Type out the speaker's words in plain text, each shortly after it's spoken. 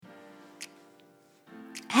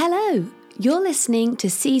Hello, you're listening to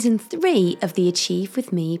Season 3 of the Achieve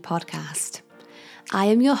With Me podcast. I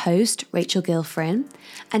am your host, Rachel Gilfrin,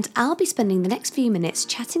 and I'll be spending the next few minutes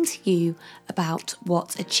chatting to you about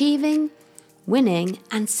what achieving, winning,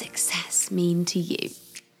 and success mean to you.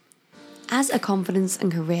 As a confidence and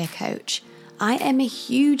career coach, I am a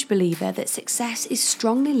huge believer that success is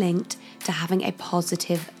strongly linked to having a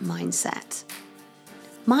positive mindset.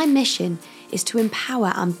 My mission is to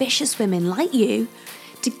empower ambitious women like you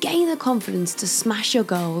to gain the confidence to smash your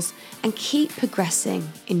goals and keep progressing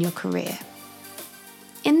in your career.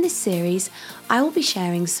 In this series, I will be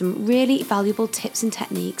sharing some really valuable tips and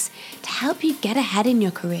techniques to help you get ahead in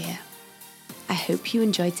your career. I hope you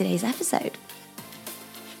enjoyed today's episode.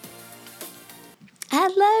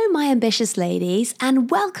 Hello, my ambitious ladies,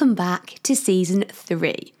 and welcome back to Season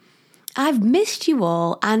 3. I've missed you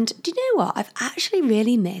all, and do you know what? I've actually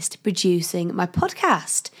really missed producing my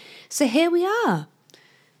podcast. So here we are.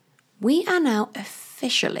 We are now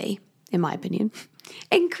officially, in my opinion,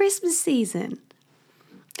 in Christmas season.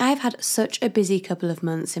 I've had such a busy couple of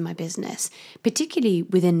months in my business, particularly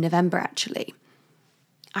within November actually.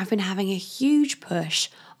 I've been having a huge push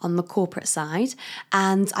on the corporate side,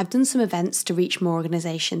 and I've done some events to reach more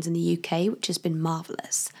organisations in the UK, which has been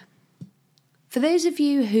marvellous. For those of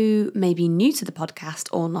you who may be new to the podcast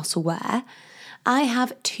or not aware, I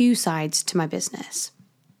have two sides to my business.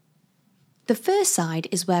 The first side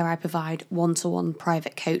is where I provide one-to-one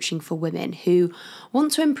private coaching for women who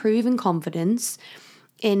want to improve in confidence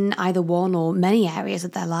in either one or many areas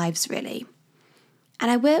of their lives, really.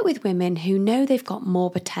 And I work with women who know they've got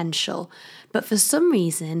more potential, but for some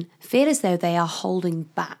reason feel as though they are holding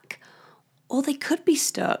back, or they could be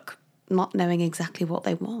stuck not knowing exactly what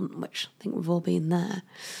they want, which I think we've all been there.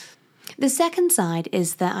 The second side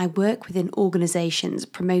is that I work within organisations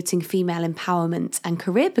promoting female empowerment and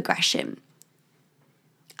career progression.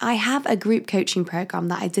 I have a group coaching program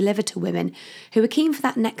that I deliver to women who are keen for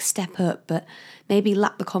that next step up, but maybe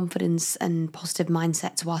lack the confidence and positive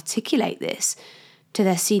mindset to articulate this to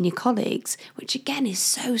their senior colleagues, which again is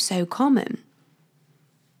so common.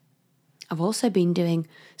 I've also been doing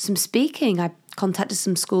some speaking. I contacted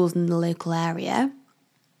some schools in the local area.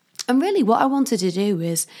 And really what I wanted to do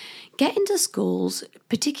is get into schools,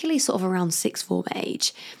 particularly sort of around sixth form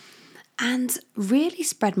age, and really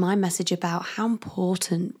spread my message about how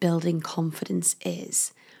important building confidence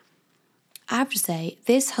is. I have to say,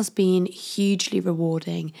 this has been hugely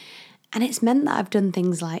rewarding, and it's meant that I've done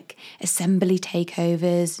things like assembly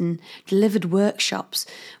takeovers and delivered workshops,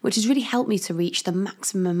 which has really helped me to reach the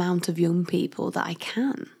maximum amount of young people that I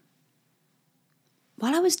can.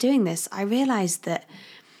 While I was doing this, I realised that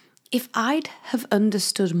if I'd have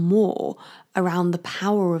understood more around the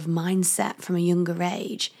power of mindset from a younger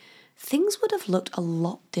age, things would have looked a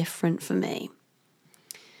lot different for me.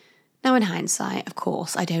 Now, in hindsight, of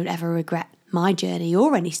course, I don't ever regret my journey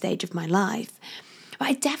or any stage of my life, but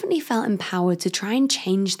I definitely felt empowered to try and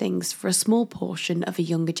change things for a small portion of a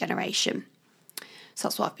younger generation. So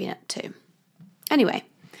that's what I've been up to. Anyway,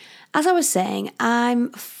 as I was saying,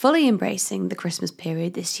 I'm fully embracing the Christmas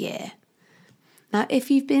period this year. Now, if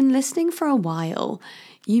you've been listening for a while,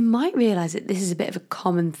 you might realise that this is a bit of a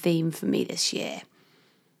common theme for me this year.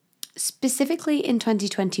 Specifically in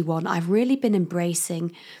 2021, I've really been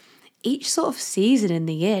embracing each sort of season in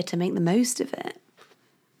the year to make the most of it.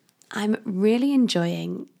 I'm really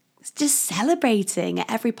enjoying just celebrating at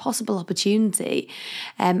every possible opportunity.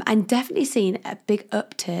 I'm definitely seeing a big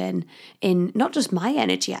upturn in not just my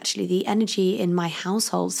energy, actually, the energy in my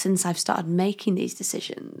household since I've started making these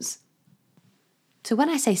decisions. So when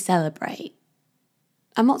I say celebrate,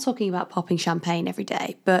 I'm not talking about popping champagne every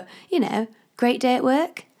day, but, great day at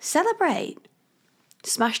work, celebrate.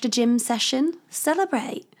 Smashed a gym session,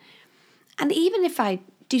 celebrate. And even if I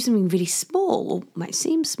do something really small, or might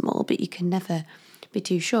seem small, but you can never be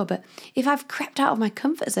too sure, but if I've crept out of my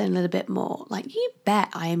comfort zone a little bit more, you bet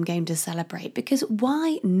I am going to celebrate, because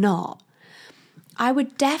why not? I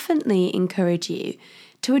would definitely encourage you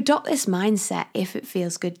to adopt this mindset if it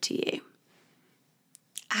feels good to you.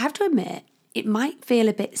 I have to admit, it might feel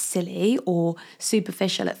a bit silly or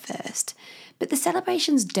superficial at first, but the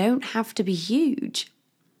celebrations don't have to be huge.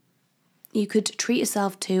 You could treat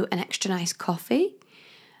yourself to an extra nice coffee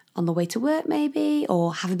on the way to work maybe,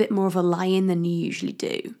 or have a bit more of a lie-in than you usually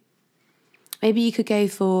do. Maybe you could go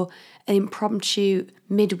for an impromptu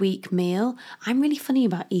midweek meal. I'm really funny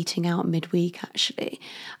about eating out midweek, actually.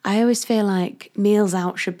 I always feel like meals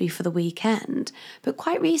out should be for the weekend, but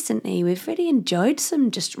quite recently we've really enjoyed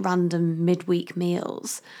some just random midweek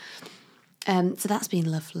meals. So that's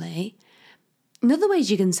been lovely. Another ways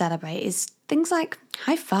you can celebrate is things like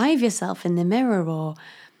high five yourself in the mirror, or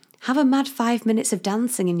Have a mad 5 minutes of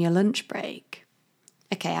dancing in your lunch break.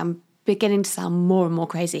 Okay, I'm beginning to sound more and more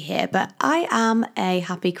crazy here, but I am a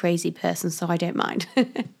happy, crazy person, so I don't mind.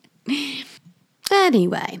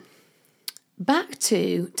 Anyway, back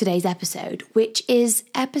to today's episode, which is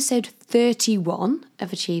episode 31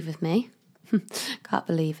 of Achieve With Me. Can't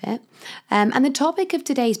believe it. And the topic of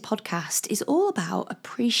today's podcast is all about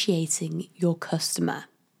appreciating your customer.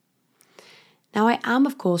 Now, I am,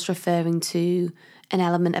 of course, referring to an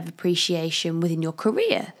element of appreciation within your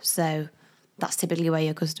career. So that's typically where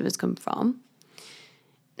your customers come from.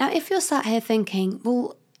 Now, if you're sat here thinking,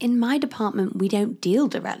 well, in my department, we don't deal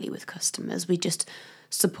directly with customers. We just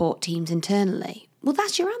support teams internally. Well,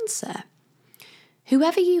 that's your answer.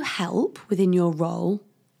 Whoever you help within your role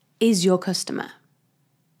is your customer.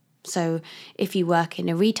 So if you work in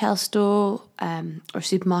a retail store or a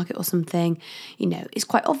supermarket or something, it's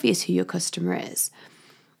quite obvious who your customer is.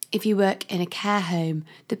 If you work in a care home,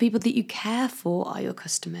 the people that you care for are your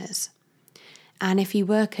customers. And if you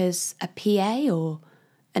work as a PA or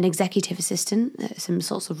an executive assistant, some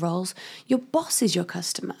sorts of roles, your boss is your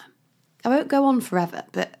customer. I won't go on forever,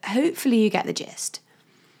 but hopefully you get the gist.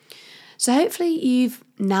 So hopefully you've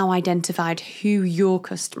now identified who your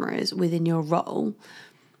customer is within your role.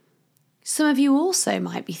 Some of you also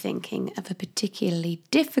might be thinking of a particularly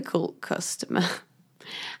difficult customer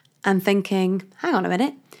and thinking, hang on a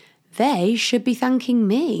minute, they should be thanking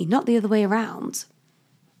me, not the other way around.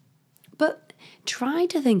 But try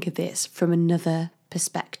to think of this from another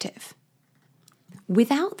perspective.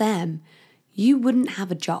 Without them, you wouldn't have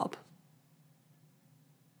a job.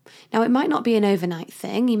 Now, it might not be an overnight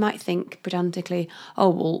thing. You might think pedantically, oh,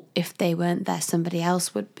 well, if they weren't there, somebody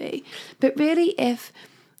else would be. But really, if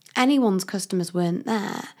anyone's customers weren't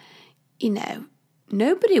there,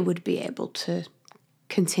 nobody would be able to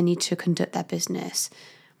continue to conduct their business.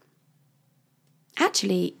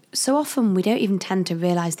 Actually, so often we don't even tend to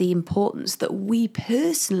realise the importance that we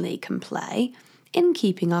personally can play in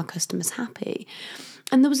keeping our customers happy.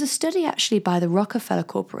 And there was a study actually by the Rockefeller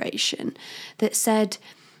Corporation that said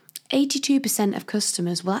 82% of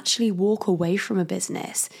customers will actually walk away from a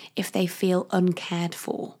business if they feel uncared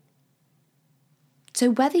for.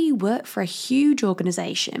 So whether you work for a huge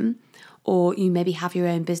organisation or you maybe have your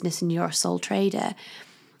own business and you're a sole trader,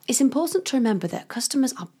 it's important to remember that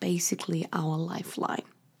customers are basically our lifeline.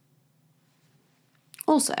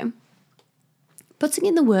 Also, putting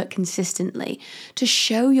in the work consistently to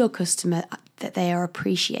show your customer that they are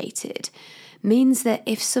appreciated means that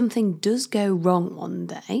if something does go wrong one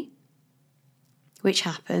day, which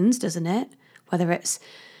happens, doesn't it? Whether it's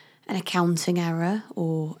an accounting error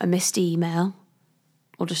or a missed email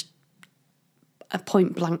or just a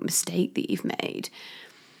point blank mistake that you've made.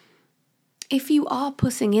 If you are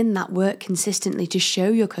putting in that work consistently to show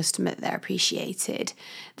your customer that they're appreciated,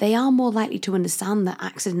 they are more likely to understand that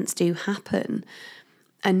accidents do happen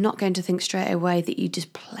and not going to think straight away that you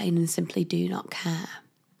just plain and simply do not care.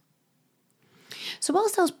 So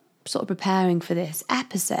whilst I was sort of preparing for this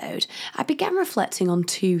episode, I began reflecting on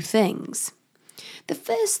two things. The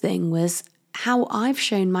first thing was how I've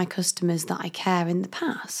shown my customers that I care in the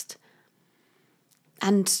past.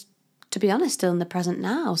 And to be honest, still in the present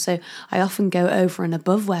now. So I often go over and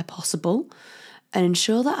above where possible and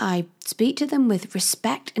ensure that I speak to them with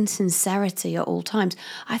respect and sincerity at all times.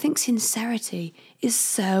 I think sincerity is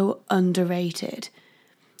so underrated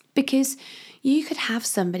because you could have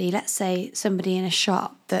somebody, let's say somebody in a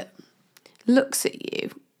shop that looks at you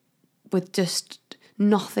with just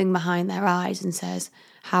nothing behind their eyes and says,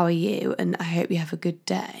 "How are you? And I hope you have a good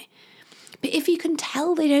day." But if you can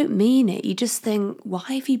tell they don't mean it, you just think,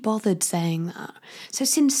 why have you bothered saying that? So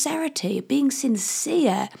sincerity, being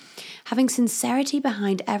sincere, having sincerity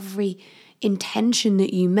behind every intention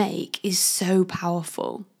that you make is so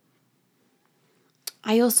powerful.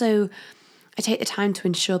 I take the time to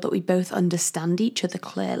ensure that we both understand each other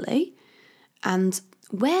clearly. And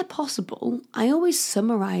where possible, I always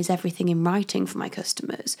summarise everything in writing for my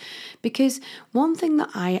customers. Because one thing that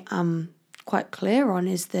I am quite clear on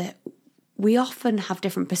is that we often have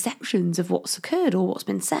different perceptions of what's occurred or what's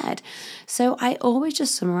been said. So I always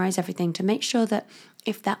just summarise everything to make sure that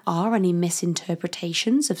if there are any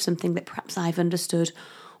misinterpretations of something that perhaps I've understood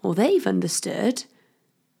or they've understood,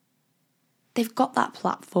 they've got that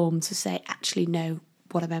platform to say, actually, no,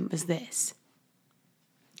 what I meant was this.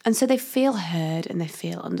 And so they feel heard and they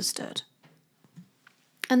feel understood.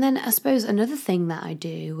 And then I suppose another thing that I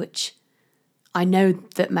do, which I know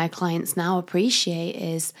that my clients now appreciate,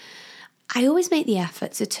 is I always make the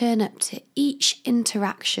effort to turn up to each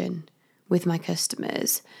interaction with my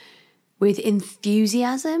customers with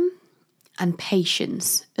enthusiasm and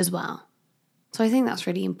patience as well. So I think that's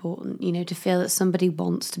really important, to feel that somebody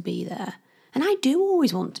wants to be there. And I do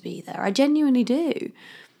always want to be there. I genuinely do.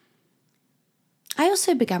 I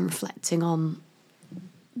also began reflecting on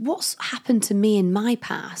what's happened to me in my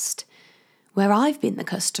past where I've been the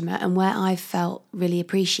customer and where I've felt really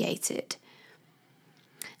appreciated.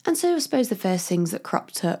 And so I suppose the first things that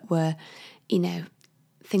cropped up were,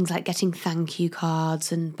 things like getting thank you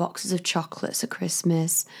cards and boxes of chocolates at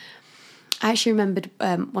Christmas. I actually remembered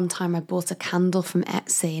one time I bought a candle from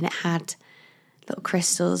Etsy and it had little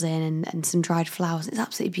crystals in and some dried flowers. It's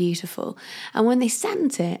absolutely beautiful. And when they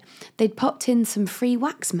sent it, they'd popped in some free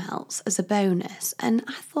wax melts as a bonus. And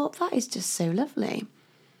I thought, that is just so lovely.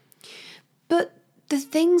 But the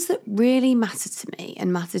things that really mattered to me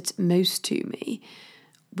and mattered most to me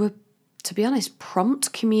were, to be honest,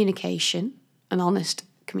 prompt communication and honest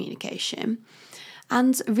communication,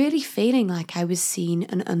 and really feeling like I was seen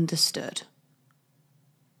and understood.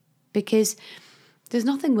 Because there's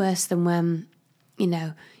nothing worse than when,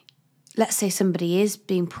 let's say somebody is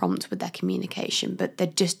being prompt with their communication, but they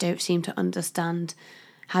just don't seem to understand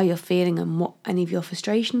how you're feeling and what any of your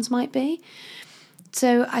frustrations might be.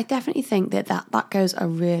 So I definitely think that goes a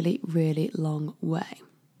really, really long way.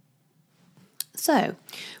 So,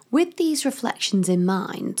 with these reflections in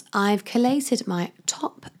mind, I've collated my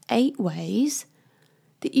top 8 ways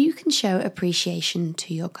that you can show appreciation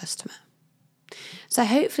to your customer. So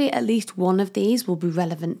hopefully at least one of these will be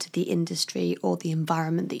relevant to the industry or the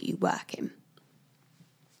environment that you work in.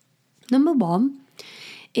 Number 1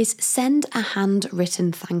 is send a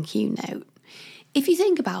handwritten thank you note. If you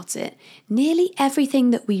think about it, nearly everything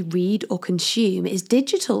that we read or consume is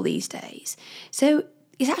digital these days. So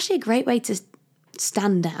it's actually a great way to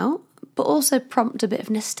stand out, but also prompt a bit of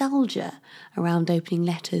nostalgia around opening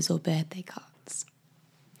letters or birthday cards.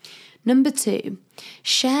 Number 2,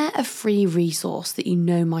 share a free resource that you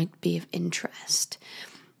know might be of interest.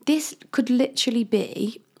 This could literally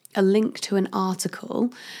be a link to an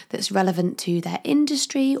article that's relevant to their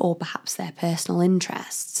industry or perhaps their personal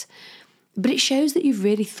interests, but it shows that you've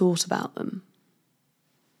really thought about them.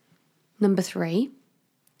 Number 3,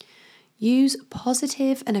 use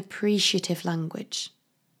positive and appreciative language.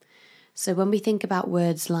 So when we think about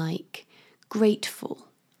words like grateful,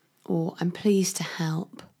 or I'm pleased to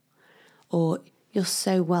help, or you're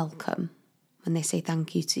so welcome when they say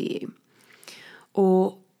thank you to you,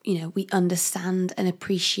 or, we understand and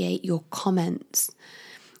appreciate your comments.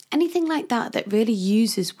 Anything like that really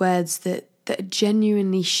uses words that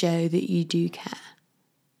genuinely show that you do care.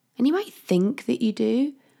 And you might think that you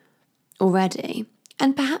do already,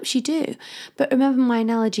 and perhaps you do. But remember my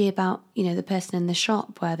analogy about, the person in the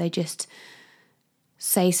shop where they just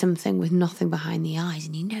say something with nothing behind the eyes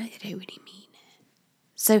and they don't really mean it.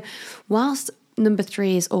 So whilst number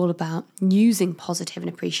 3 is all about using positive and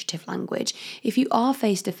appreciative language, if you are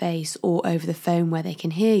face-to-face or over the phone where they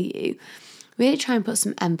can hear you, really try and put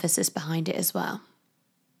some emphasis behind it as well.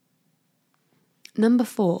 Number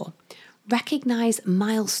 4, recognise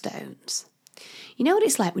milestones. You know what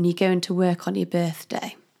it's like when you go into work on your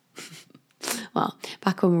birthday? Well,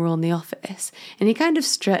 back when we were on the office, and you kind of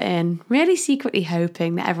strut in, really secretly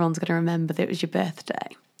hoping that everyone's going to remember that it was your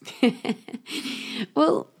birthday.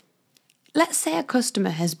 Well, let's say a customer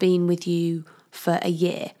has been with you for a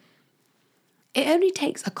year. It only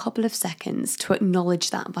takes a couple of seconds to acknowledge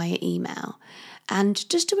that via email and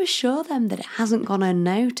just to assure them that it hasn't gone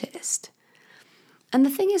unnoticed. And the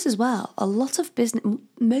thing is as well,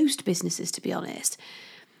 most businesses, to be honest,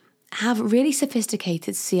 have really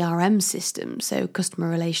sophisticated CRM systems, so customer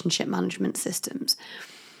relationship management systems,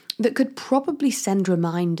 that could probably send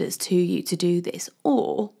reminders to you to do this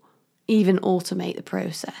or even automate the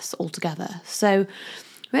process altogether. So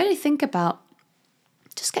really think about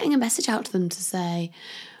just getting a message out to them to say,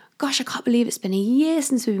 gosh, I can't believe it's been a year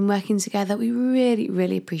since we've been working together. We really,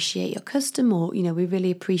 really appreciate your custom, or, we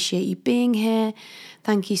really appreciate you being here.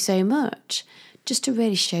 Thank you so much. Just to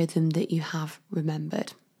really show them that you have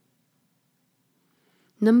remembered.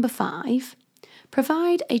 Number 5,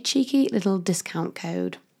 provide a cheeky little discount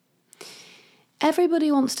code.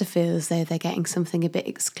 Everybody wants to feel as though they're getting something a bit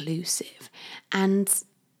exclusive. And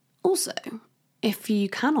also, if you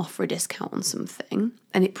can offer a discount on something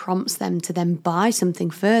and it prompts them to then buy something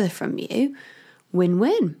further from you,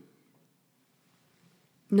 win-win.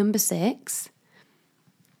 Number 6,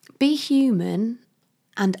 be human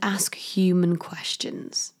and ask human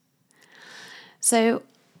questions. So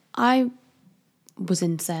I was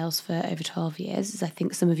in sales for over 12 years, as I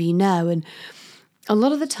think some of you know, and a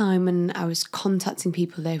lot of the time when I was contacting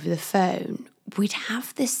people over the phone, we'd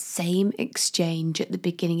have this same exchange at the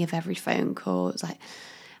beginning of every phone call. It's like,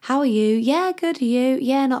 How are you? Yeah, good. Are you?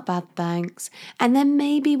 Yeah, not bad, thanks. And then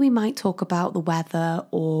maybe we might talk about the weather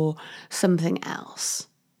or something else.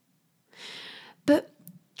 But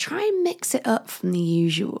try and mix it up from the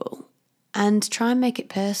usual and try and make it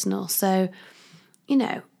personal. So,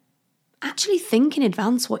 actually think in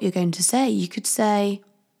advance what you're going to say. You could say,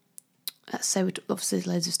 let's say, obviously there's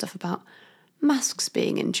loads of stuff about masks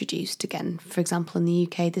being introduced again, for example, in the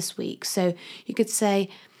UK this week. So you could say,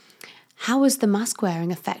 how has the mask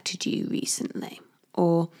wearing affected you recently?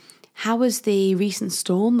 Or how has the recent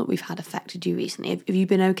storm that we've had affected you recently? Have you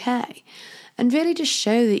been okay? And really just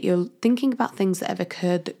show that you're thinking about things that have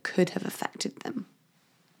occurred that could have affected them.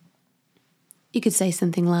 You could say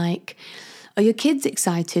something like, are your kids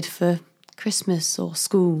excited for Christmas or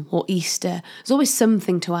school or Easter? There's always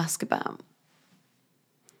something to ask about.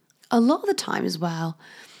 A lot of the time as well,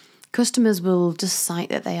 customers will just cite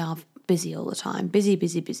that they are busy all the time. Busy,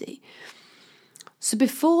 busy, busy. So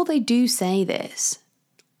before they do say this,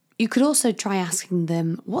 you could also try asking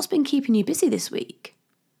them, what's been keeping you busy this week?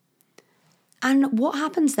 And what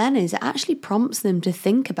happens then is it actually prompts them to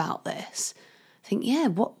think about this. Think, yeah,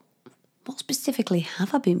 what specifically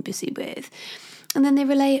have I been busy with? And then they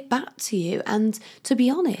relay it back to you. And to be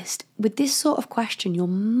honest, with this sort of question, you're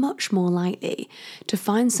much more likely to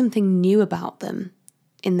find something new about them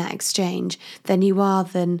in that exchange than you are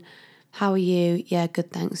than, how are you? Yeah,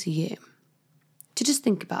 good, thanks, are you? To just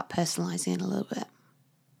think about personalising it a little bit.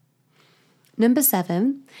 Number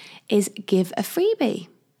 7 is give a freebie.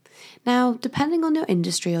 Now, depending on your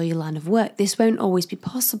industry or your line of work, this won't always be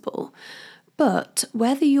possible. But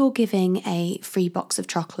whether you're giving a free box of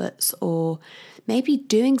chocolates or maybe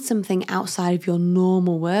doing something outside of your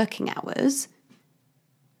normal working hours,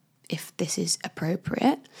 if this is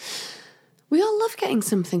appropriate, we all love getting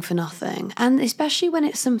something for nothing, and especially when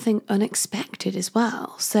it's something unexpected as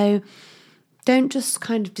well. So don't just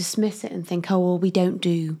kind of dismiss it and think, oh, well, we don't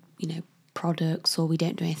do, products or we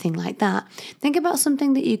don't do anything like that. Think about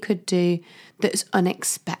something that you could do that's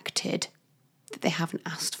unexpected, that they haven't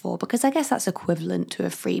asked for, because I guess that's equivalent to a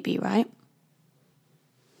freebie, right?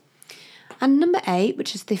 And number 8,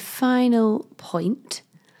 which is the final point,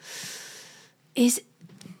 is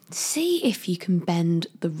see if you can bend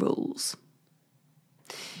the rules.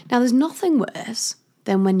 Now, there's nothing worse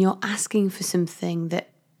than when you're asking for something that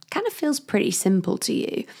kind of feels pretty simple to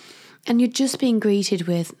you, and you're just being greeted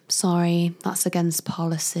with, sorry, that's against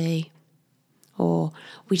policy, or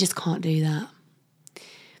we just can't do that.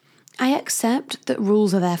 I accept that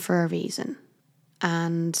rules are there for a reason,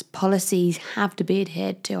 and policies have to be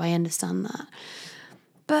adhered to. I understand that.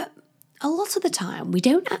 But a lot of the time, we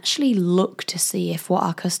don't actually look to see if what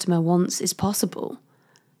our customer wants is possible.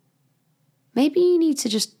 Maybe you need to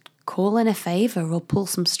just call in a favour or pull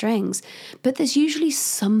some strings, but there's usually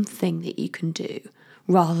something that you can do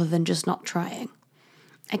rather than just not trying.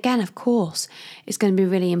 Again, of course, it's going to be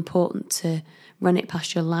really important to run it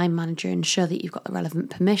past your line manager and ensure that you've got the relevant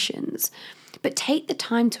permissions. But take the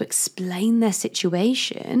time to explain their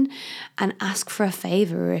situation and ask for a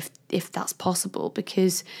favour if that's possible,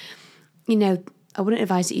 because, I wouldn't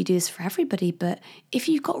advise that you do this for everybody, but if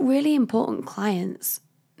you've got really important clients,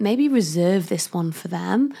 maybe reserve this one for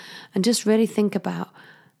them and just really think about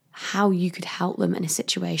how you could help them in a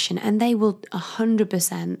situation, and they will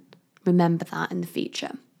 100% remember that in the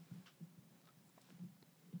future.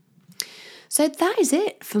 So that is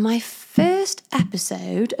it for my first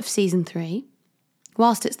episode of season 3.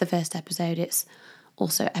 Whilst it's the first episode, it's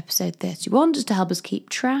also episode 31, just to help us keep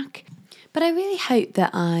track. But I really hope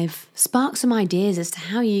that I've sparked some ideas as to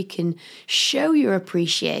how you can show your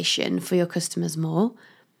appreciation for your customers more,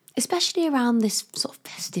 especially around this sort of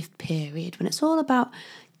festive period when it's all about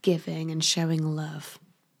giving and showing love.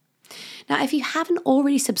 Now, if you haven't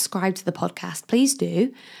already subscribed to the podcast, please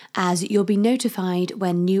do, as you'll be notified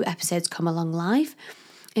when new episodes come along live.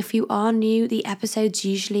 If you are new, the episodes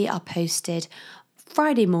usually are posted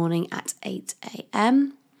Friday morning at 8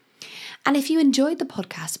 a.m. And if you enjoyed the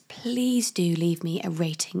podcast, please do leave me a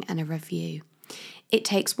rating and a review. It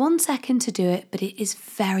takes 1 second to do it, but it is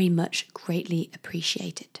very much greatly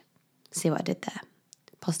appreciated. See what I did there?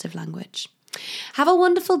 Positive language. Have a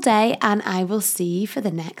wonderful day, and I will see you for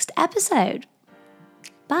the next episode.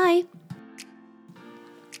 Bye.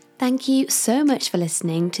 Thank you so much for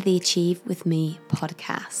listening to the Achieve With Me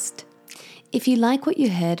podcast. If you like what you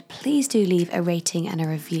heard, please do leave a rating and a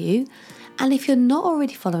review. And if you're not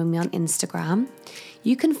already following me on Instagram,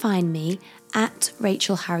 you can find me at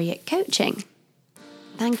Rachel Harriet Coaching.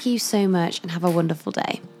 Thank you so much and have a wonderful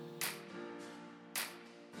day.